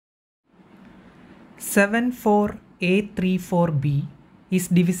74A34B is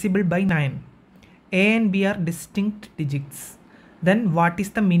divisible by 9. A and B are distinct digits. Then what is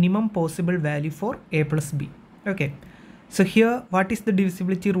the minimum possible value for A plus B? Okay. So here what is the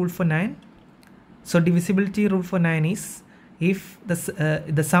divisibility rule for 9? So divisibility rule for 9 is if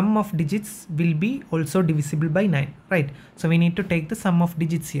the sum of digits will be also divisible by 9, right? So we need to take the sum of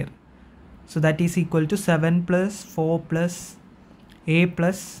digits here. So that is equal to 7 plus 4 plus A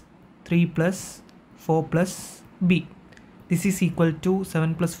plus 3 plus 4 plus B. This is equal to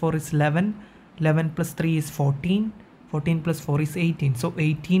 7 plus 4 is 11, 11 plus 3 is 14, 14 plus 4 is 18. So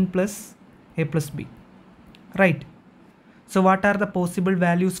 18 plus A plus B, right? So what are the possible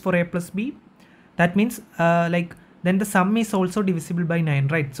values for A plus B? That means then the sum is also divisible by 9,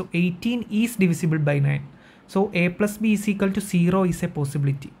 right? So 18 is divisible by 9. So A plus B is equal to 0 is a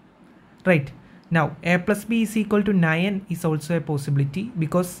possibility, right? Now A plus B is equal to 9 is also a possibility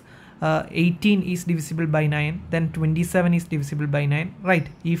because 18 is divisible by 9, then 27 is divisible by 9, right?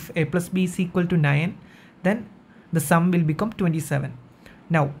 If A plus B is equal to 9, then the sum will become 27.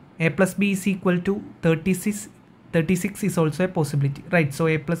 Now A plus B is equal to 36 is also a possibility, right? So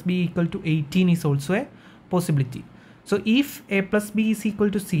A plus B equal to 18 is also a possibility. So if A plus B is equal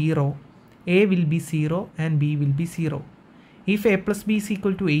to 0, A will be 0 and B will be 0. If A plus B is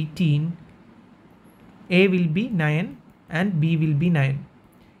equal to 18, A will be 9 and B will be 9.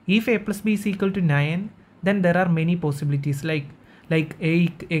 If A plus B is equal to 9, then there are many possibilities like A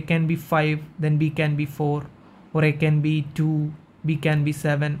can be 5, then B can be 4, or A can be 2, B can be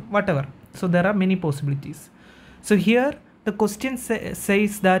 7, whatever. So there are many possibilities. So here the question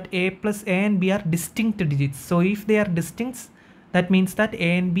says that A and B are distinct digits. So if they are distinct, that means that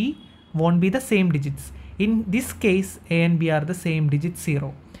A and B won't be the same digits. In this case, A and B are the same digit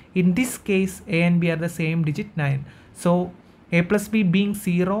 0. In this case, A and B are the same digit 9. So A plus B being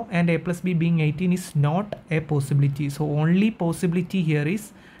 0 and A plus B being 18 is not a possibility. So only possibility here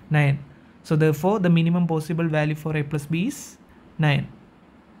is 9. So therefore the minimum possible value for A plus B is 9.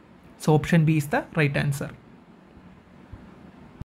 So option B is the right answer.